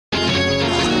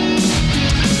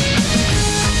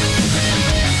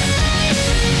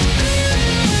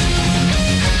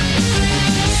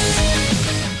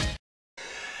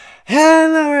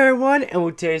everyone, and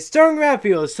with today's Stormlight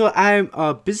video. So I'm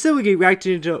specifically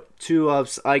reacting to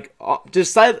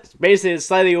just basically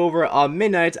slightly over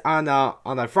midnight on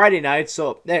a Friday night.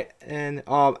 So and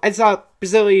I thought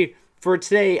specifically for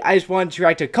today I just wanted to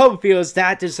react to a couple videos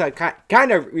that just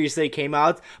kind of recently came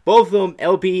out. Both of them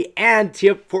LP and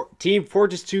Team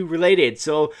Fortress 2 related.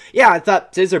 So yeah, I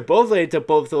thought since they're both related to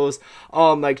both those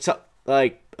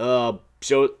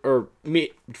shows or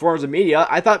forms of media,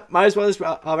 I thought might as well just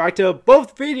react to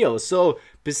both videos. So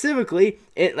specifically,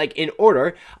 in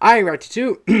order, I reacted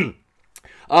to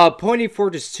Pony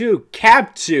Fortress 2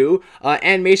 Cap 2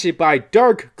 animation by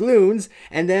Dark Gloons,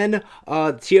 and then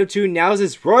TF2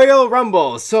 announces Royal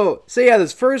Rumble. So yeah,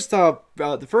 this first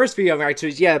the first video I'm reacting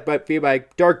to is video by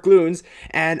Dark Gloons,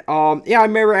 and yeah, I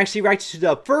remember actually reacting to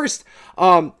the first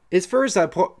his first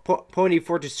Pony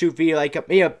Fortress 2 video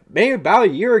maybe about a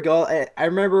year ago. I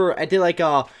remember I did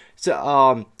a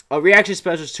reaction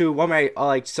special to one of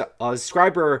my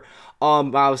subscriber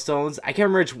milestones. I can't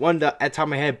remember which one at the top of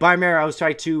my head, but I remember I was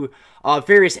trying to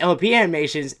various LP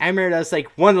animations. I remember that's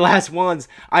one of the last ones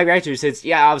I reacted to, since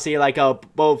yeah, obviously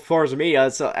both forms of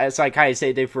media, so I kind of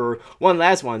saved it for one of the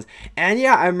last ones. And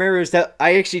yeah, I remember that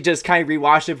I actually just kind of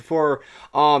rewatched it before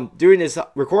doing this,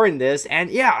 recording this,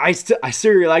 and yeah, I still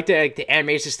really liked it, the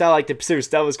animation style, the specific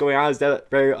stuff was going on. It was a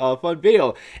very fun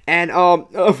video. And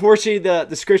unfortunately the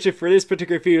description for this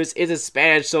particular video is in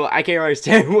Spanish, so I can't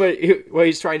understand what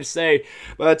he's trying to say,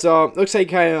 but looks like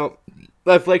kind of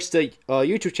flicks the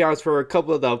YouTube channels for a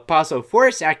couple of the possible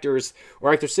voice actors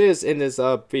or actresses in this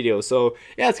video. So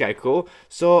yeah, it's kind of cool.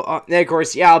 So then of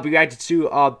course, yeah, I'll be reacting to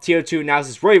TF2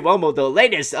 announces Royal Rumble, the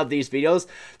latest of these videos.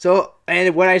 So,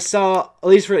 and when I saw, at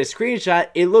least for the screenshot,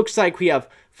 it looks like we have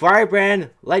Firebrand,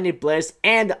 Lightning Bliss,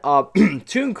 and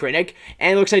Toon Critic,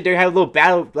 and it looks like they have a little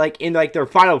battle in their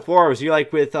final forms. You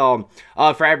with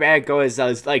Firebrand go as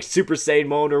Super Saiyan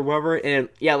mode or whatever, and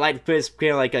yeah, Lightning Bliss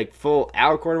kind of full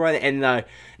Alicorn one, and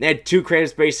then Toon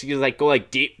Critic basically go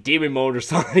Demon mode or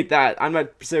something like that. I'm not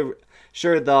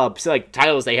sure the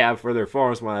titles they have for their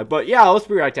forms, but yeah, let's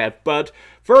be right to that. But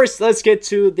first, let's get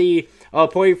to the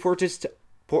Pony Fortress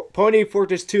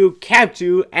 2 Cap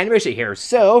 2 animation here.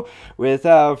 So,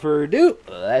 without further ado,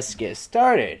 let's get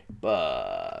started.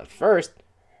 But first,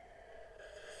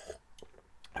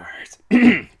 alright,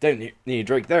 don't need a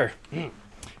drink there.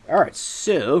 Alright,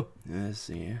 so, let's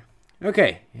see.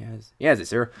 Okay, yes, it's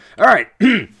here. Alright,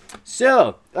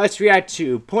 so, let's react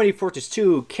to Pony Fortress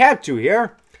 2 Cap 2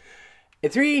 here. In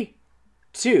 3,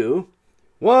 2,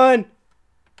 1,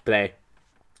 play.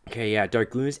 Okay, yeah,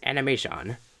 Dark Gloons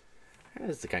animation.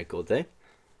 That's the kind of cool thing.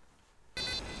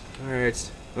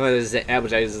 Alright. Oh, there's the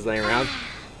appetizers laying around.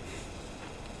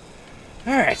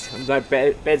 Alright. I'm not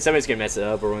bad somebody's gonna mess it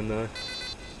up or whatnot.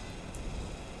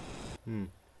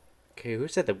 Okay,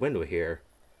 who's at the window here?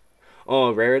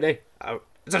 Oh, Rarity?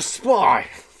 It's a spy!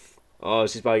 Oh,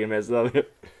 she's probably gonna mess it up.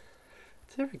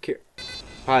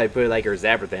 Probably put her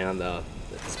zapper thing on the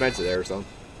dispenser there or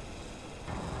something.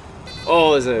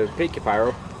 Oh, there's a Pinky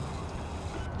Pyro.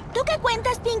 ¿Tú qué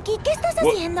cuentas, Pinky? ¿Qué estás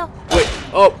haciendo? Wait,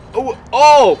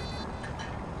 oh!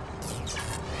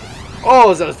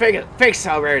 Oh, so it's fake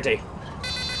style Rarity.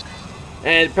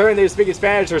 And apparently they're speaking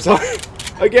Spanish or something.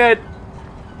 Again.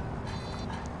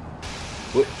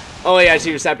 What? Oh yeah, I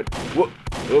see what's happening.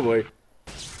 Oh boy.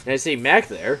 And I see Mac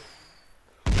there.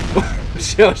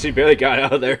 She barely got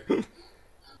out of there.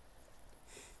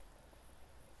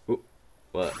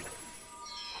 What?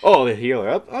 Oh, they heal her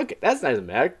up? Okay, that's nice of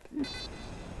Mac.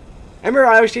 I remember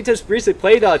I actually just recently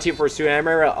played Team Fortress 2, and I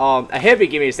remember a Heavy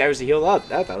gave me a status to heal up.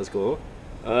 That was cool.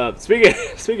 Speaking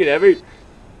of Heavy.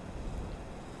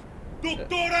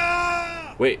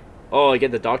 Wait. Oh, I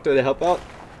get the doctor to help out?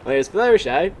 Oh, it's very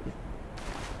shy.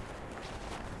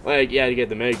 Well, yeah, to get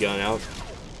the mega gun out.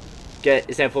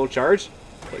 Is that full charge?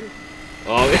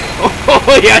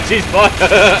 Oh, yeah, she's fun.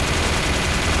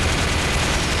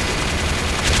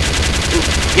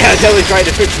 Yeah, definitely trying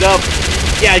to fix it up.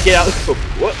 Yeah, get out.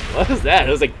 What was that?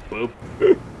 It was like, boop.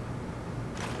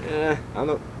 Yeah, I don't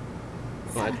know.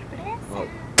 What?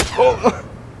 Oh.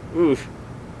 Oof.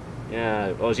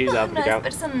 Yeah, oh, she's out for the count.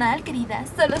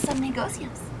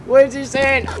 What is he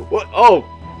saying? What? Oh,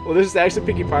 well, this is actually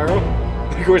Pinky Pyro.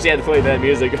 Of course, he had to play that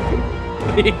music.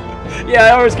 Yeah, I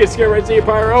always get scared when I see a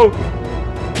Pyro.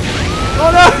 Oh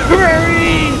no,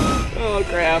 Rary! Oh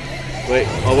crap. Wait,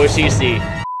 oh, what'd she see?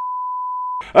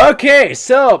 Okay,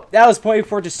 so that was Pony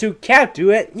Fortress 2 Cap to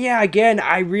it. Yeah, again,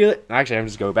 actually, I'm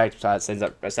just going back to that since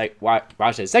I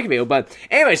watched the second video. But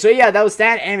anyway, so yeah, that was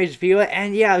that animation video,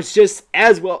 and yeah, it was just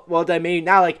as well done. Maybe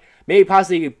maybe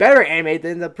possibly better anime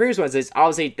than the previous ones. It's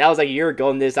obviously that was like a year ago,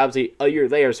 and this obviously a year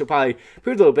later, so probably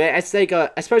improved a little bit. It's like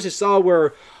especially saw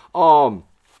where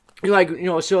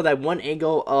show that one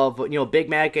angle of Big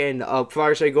Mac and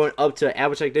Fluttershy going up to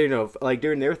Average, like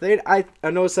doing their thing. I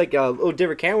noticed like a little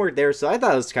different camera work there, so I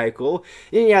thought it was kind of cool.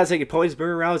 And yeah, it's like ponies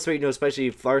moving around, so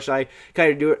especially Fluttershy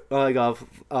kind of do it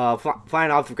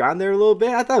flying off the ground there a little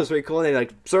bit. I thought it was pretty cool. And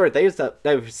like sort of things that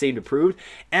seemed approved.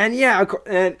 And yeah,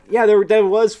 there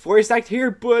was voice act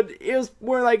here, but it was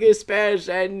more like in Spanish.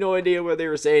 I had no idea what they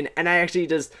were saying, and I actually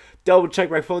just double check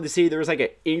my phone to see there was like an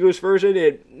English version,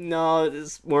 and no,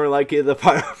 it's more like the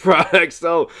final product.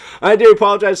 So I do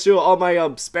apologize to all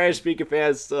my Spanish speaking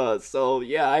fans. So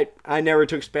yeah, I never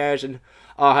took Spanish in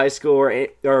high school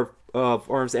or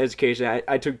forms of education.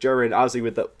 I took German, obviously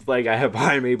with the flag I have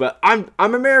behind me. But I'm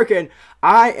American.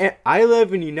 I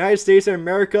live in the United States of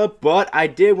America, but I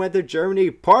did went to Germany,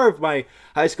 part of my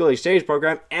high school exchange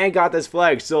program, and got this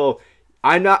flag. So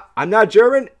I'm not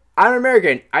German. I'm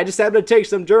American. I just happen to take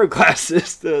some German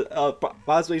classes to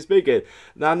possibly speak it.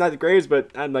 Now, I'm not the greatest,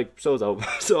 but I'm like so.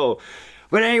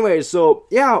 But anyway, so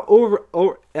yeah,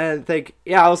 and think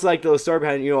I was like the story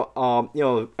behind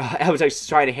I was like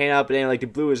trying to hand up, and then like the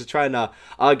blue was trying to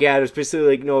gather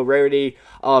specifically Rarity,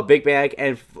 Big Mac,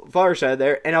 and Fluttershy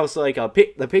there, and I was like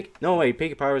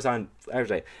Pinkie Pie was on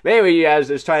Saturday. But anyway, you guys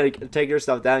just trying to take your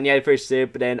stuff down. Yeah, pretty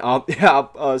sick, but then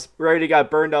Rarity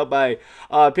got burned up by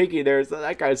Pinkie there, so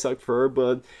that kind of sucked for her.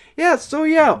 But yeah, so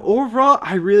yeah, overall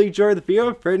I really enjoyed the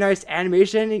video. Very nice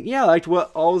animation, and yeah, I liked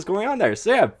what all was going on there.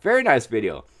 So yeah, very nice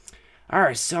video.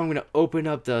 Alright, so I'm going to open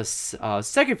up the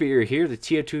second video here, the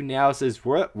TF2 analysis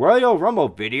Royal Rumble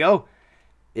video.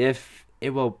 If it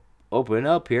will open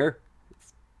up here.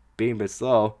 It's being a bit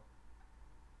slow.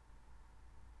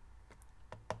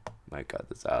 Might cut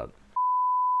this out.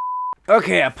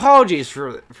 Okay, apologies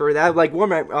for that. Like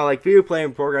one of my video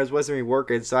playing programs wasn't really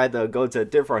working, so I had to go to a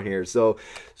different here. So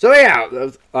yeah,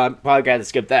 probably got to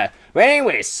skip that. But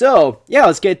anyway, so yeah,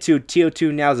 let's get to TF2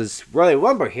 analysis Royal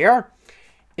Rumble here.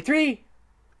 3,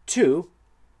 2,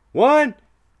 1,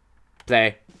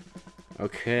 play.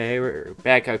 Okay, we're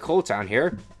back at Cold Town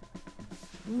here.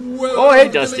 Well, hey,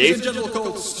 Dusty. Ladies and gentlemen,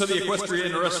 Colts, to the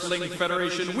Equestrian Wrestling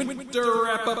Federation Winter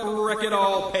Wrap-Up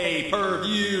Wreck-It-All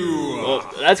Pay-Per-View. Well,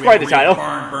 that's quite the title.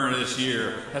 Barn burner this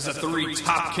year has the 3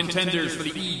 top contenders for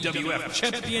the EWF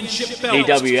Championship belt.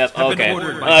 EWF, okay.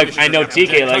 I know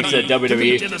TK likes the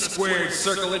WWE. In the squared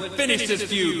circle and finish this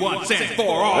feud once and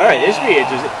for all. Alright, this should be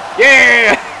interesting.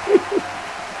 Yeah!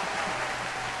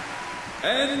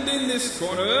 And in this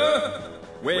corner,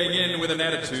 weighing in with an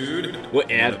attitude,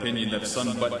 an opinion that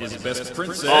Sunbutt is best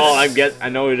princess. Oh, I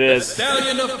know it is. The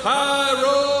stallion of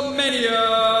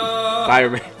Pyromania.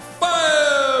 Firebrand.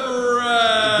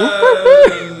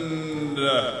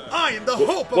 I am the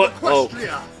hope of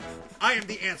Equestria. I am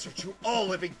the answer to all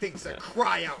living things that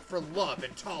cry out for love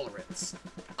and tolerance.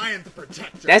 I am the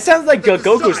protector. That sounds like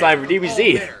Goku slime for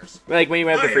DBZ. Like when you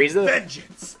went to Frieza.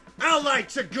 Vengeance, allied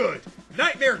to good,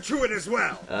 nightmare to it as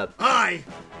well. I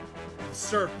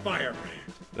Sir Firebrand.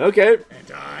 Okay.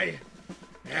 And I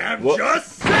am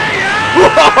just saying.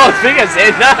 Whoa! Speaking of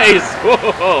saying, nice.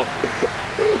 Whoa.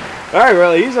 All right,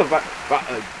 really, he's a.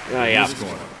 Oh yeah.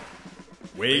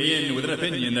 Weighing in with an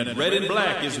opinion that red and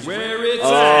black is where it's at.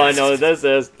 Oh, I know what this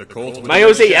is. The Colts my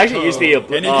OC actually used to be a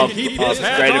red and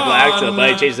black, so but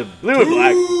I changed to blue and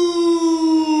black.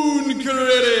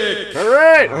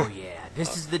 Alright! Oh yeah,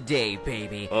 this is the day,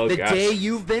 baby. Oh, the gosh. day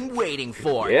you've been waiting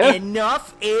for. Yeah?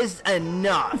 Enough is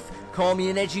enough. Call me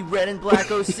an edgy red and black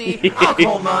OC. I'll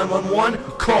call 911,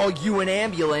 call you an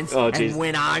ambulance, and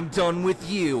when I'm done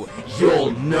with you,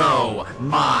 you'll know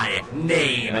my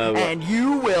name. And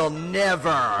you will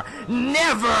never,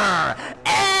 ever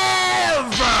be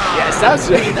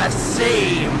the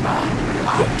same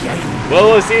again.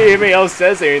 Well, we'll see if anybody else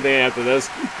says anything after this.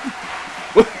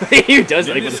 He does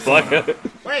like what the fuck.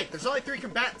 Wait, there's only 3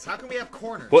 combatants. How can we have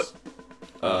corners? What?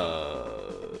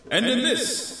 And in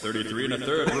this 33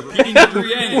 1/3 repeating the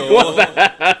triangle, the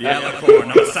alicorn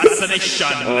of assassination.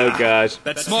 Oh gosh.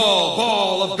 That small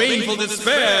ball of baneful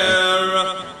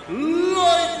despair,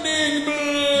 lightning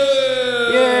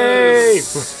bliss. Yay!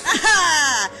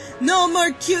 Aha! No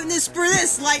more cuteness for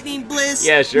this, Lightning Bliss.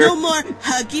 Yeah, sure. No more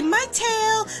hugging my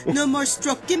tail. No more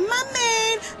stroking my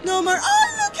mane. No more, oh,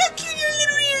 look how cute your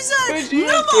little ears are.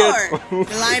 No more.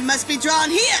 The line must be drawn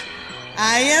here.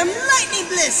 I am Lightning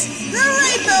Bliss, the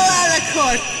Rainbow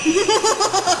Alicorn.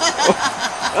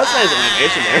 That's nice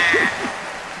animation there.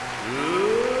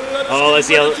 Oh, let's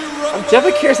see. I'm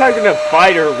definitely curious how they're gonna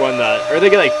fight or whatnot. Are they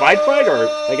gonna like fight, or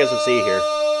I guess we'll see here.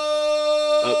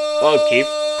 Oh, Keith.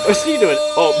 What's he doing?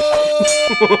 Oh,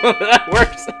 that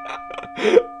works.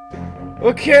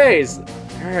 Okay, so,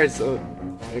 alright, so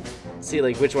let's see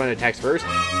like which one attacks first.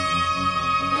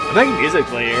 I'm making music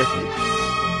play here.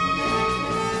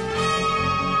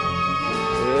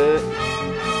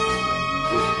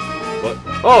 What?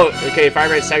 Oh, okay,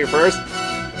 Fireman's attacking first.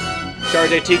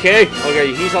 Charge at TK.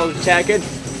 Okay, he's also attacking.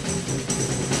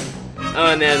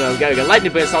 And then we got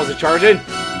Lightning Blast also charging.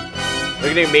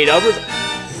 We're getting made up.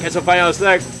 Guess we'll find out in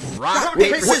a sec. Rock,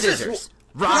 paper, scissors.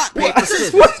 Rock, paper,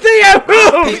 scissors. What's the Rock,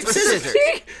 paper, scissors.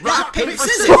 Rock, paper,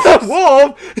 scissors.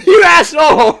 Wolf, you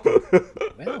asshole!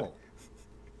 Well,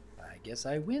 I guess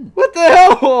I win. What the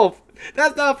hell, Wolf?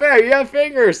 That's not fair. You have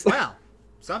fingers. Well,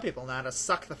 some people know how to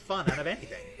suck the fun out of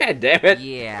anything. God damn it.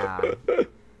 Yeah.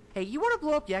 Hey, you want to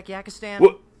blow up Yak-Yakistan?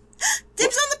 What?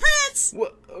 Dibs on the prince!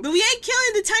 What? But we ain't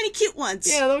killing the tiny cute ones.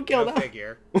 Yeah, don't kill Go that.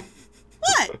 figure.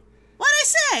 What? What'd I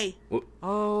say?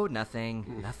 Oh,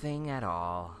 nothing. Nothing at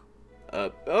all.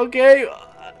 Okay.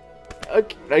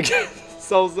 Okay.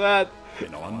 So sad.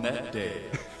 And on that day,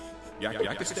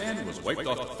 Yak-Yakistan was wiped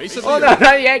off the face of the Oh, no, earth,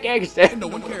 not Yak-Yakistan. and no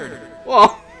one cared.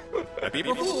 Well, Happy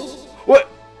April Fools! what?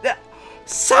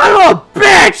 Son of a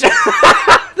bitch!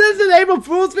 This is an April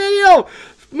Fool's video?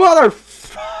 Mother...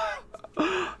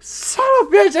 Son of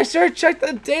a bitch! I should have checked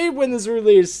the date when this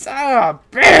released. Son of a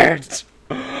bitch!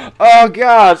 Oh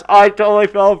gosh, I totally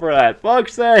fell for that.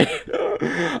 Fuck's sake.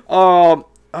 Oh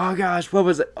gosh, what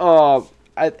was it?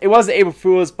 It wasn't April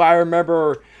Fool's, but I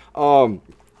remember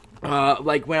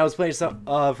like when I was playing some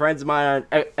friends of mine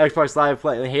on Xbox Live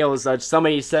playing Halo and such,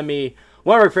 somebody sent me,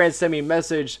 one of my friends sent me a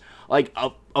message, like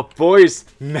a voice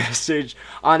message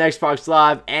on Xbox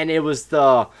Live, and it was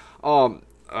the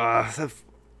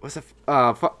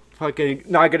fucking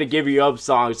Not Gonna Give You Up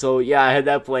song. So yeah, I had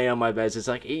that playing on my bed. It's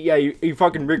like, yeah, you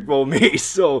fucking rickrolled me.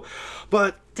 So,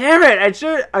 but damn it,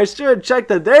 I should have checked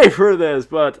the day for this.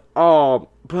 But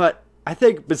I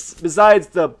think besides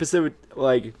the specific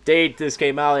like date this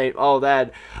came out and all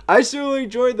that, I still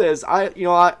enjoyed this. I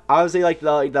obviously like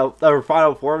the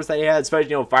final forms that he had,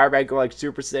 especially Fireback going like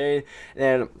Super Saiyan,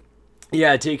 and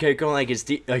yeah, TK going like his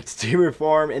demon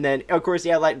form, and then of course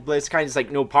Light Blitz kind of just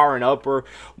like powering up or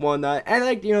whatnot, and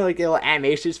like the little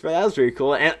animations for that was really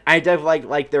cool, and I definitely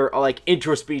like their like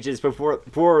intro speeches before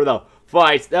the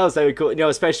fights. That was really cool,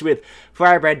 especially with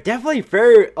Firebrand. Definitely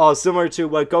very similar to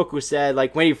what Goku said,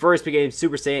 like when he first became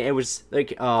Super Saiyan, it was like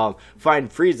fighting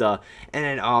Frieza, and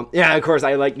then yeah, of course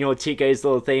I like TK's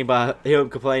little thing about him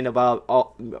complaining about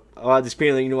this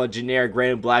feeling a generic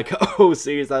red and black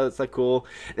OCs. That's like cool.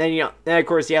 And then then of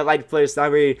course like the players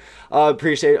not really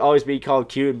appreciate always be called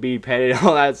cute and be petted and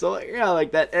all that. So yeah,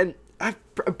 like that. And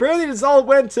apparently this all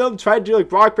went to him trying to do like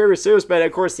rock paper scissors, but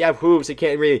of course you have hoops, you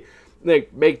can't really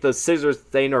like make the scissors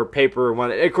thing or paper or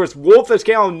one. And of course Wolf just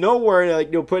came out of nowhere and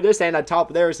like put this hand on top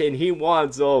of theirs saying he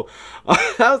won. So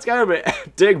that was kind of a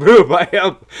dick move by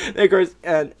him. And of course,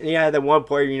 and yeah, at one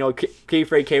point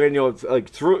Keyframe came in like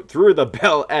through the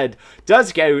bell and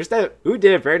Dusky who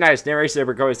did a very nice narration.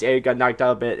 Of course, yeah, he got knocked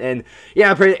out a bit, and yeah,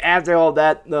 after all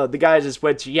that, the guys just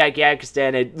went to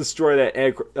Yak-Yakistan and destroyed it,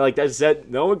 and like that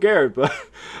said, no one cared. But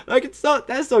like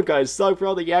that still kind of sucked for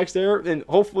all the yaks there, and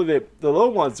hopefully the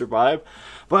little ones survive.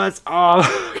 But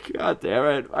god damn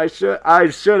it, I should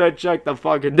have checked the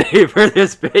fucking day for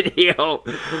this video.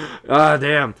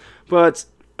 Damn. But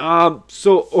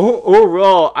so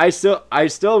overall, I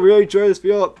still really enjoy this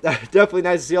video. Definitely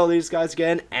nice to see all these guys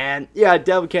again, and yeah, I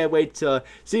definitely can't wait to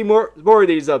see more of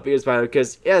these videos by now,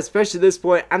 because yeah, especially at this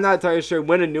point, I'm not entirely sure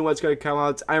when a new one's gonna come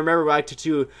out. I remember back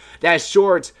to that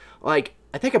short, like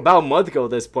I think about a month ago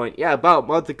at this point. Yeah, about a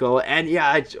month ago, and yeah,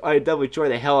 I definitely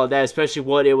enjoyed the hell out of that, especially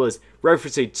what it was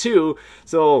referencing to.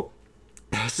 So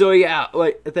yeah,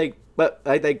 like I think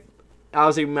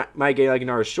obviously might get like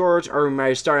another short, or we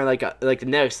might start like the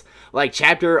next like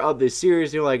chapter of the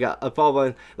series, like a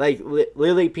following like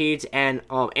Lily Pete and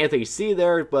Anthony C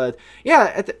there. But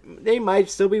yeah, they might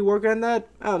still be working on that.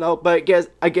 I don't know, but I guess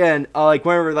again, like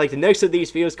whenever like the next of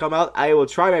these videos come out, I will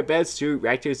try my best to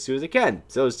react to it as soon as I can.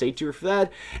 So stay tuned for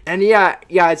that. And yeah,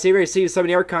 I'd say we're gonna see some of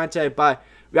the other content by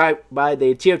the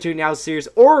TF2 Now series,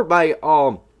 or by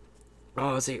oh,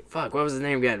 let's see. Fuck, what was his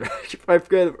name again? I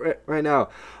forget right now.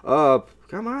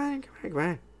 Come on,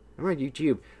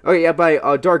 YouTube. Oh yeah,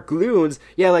 by Dark Gloons.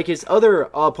 Yeah, like his other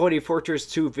Pony Fortress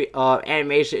 2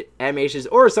 animations,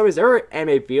 or some of his other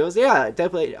anime videos. Yeah,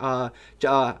 definitely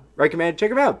recommend check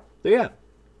them out. So yeah.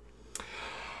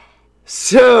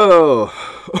 So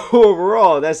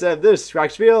overall, that's it. This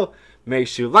scratch video. Make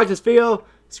sure you like this video,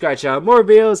 scratch out more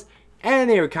videos, and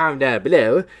leave a comment down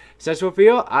below. So that's what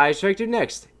video I should do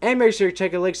next. And make sure to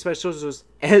check the links to my socials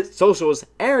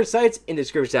and sites in the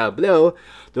description down below.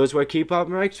 Those will keep up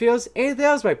my next videos and anything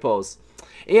else my posts.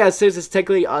 And yeah, since it's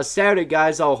technically Saturday,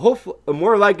 guys, I'll hopefully,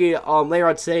 more likely, later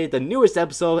on today, the newest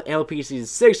episode, LP Season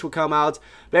 6, will come out.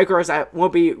 But of course, I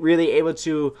won't be really able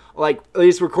to, like, at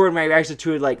least record my reaction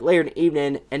to it, like, later in the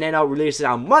evening. And then I'll release it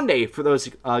on Monday for those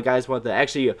guys who want to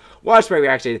actually watch my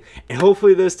reaction. And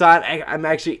hopefully this time, I'm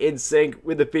actually in sync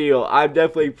with the video. I'm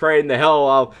definitely praying the hell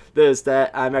off this,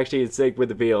 that I'm actually in sync with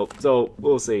the video. So,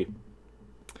 we'll see.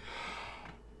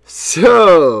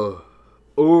 So,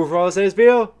 overall, this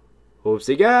video. Hope to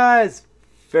see you guys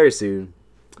very soon.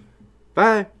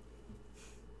 Bye.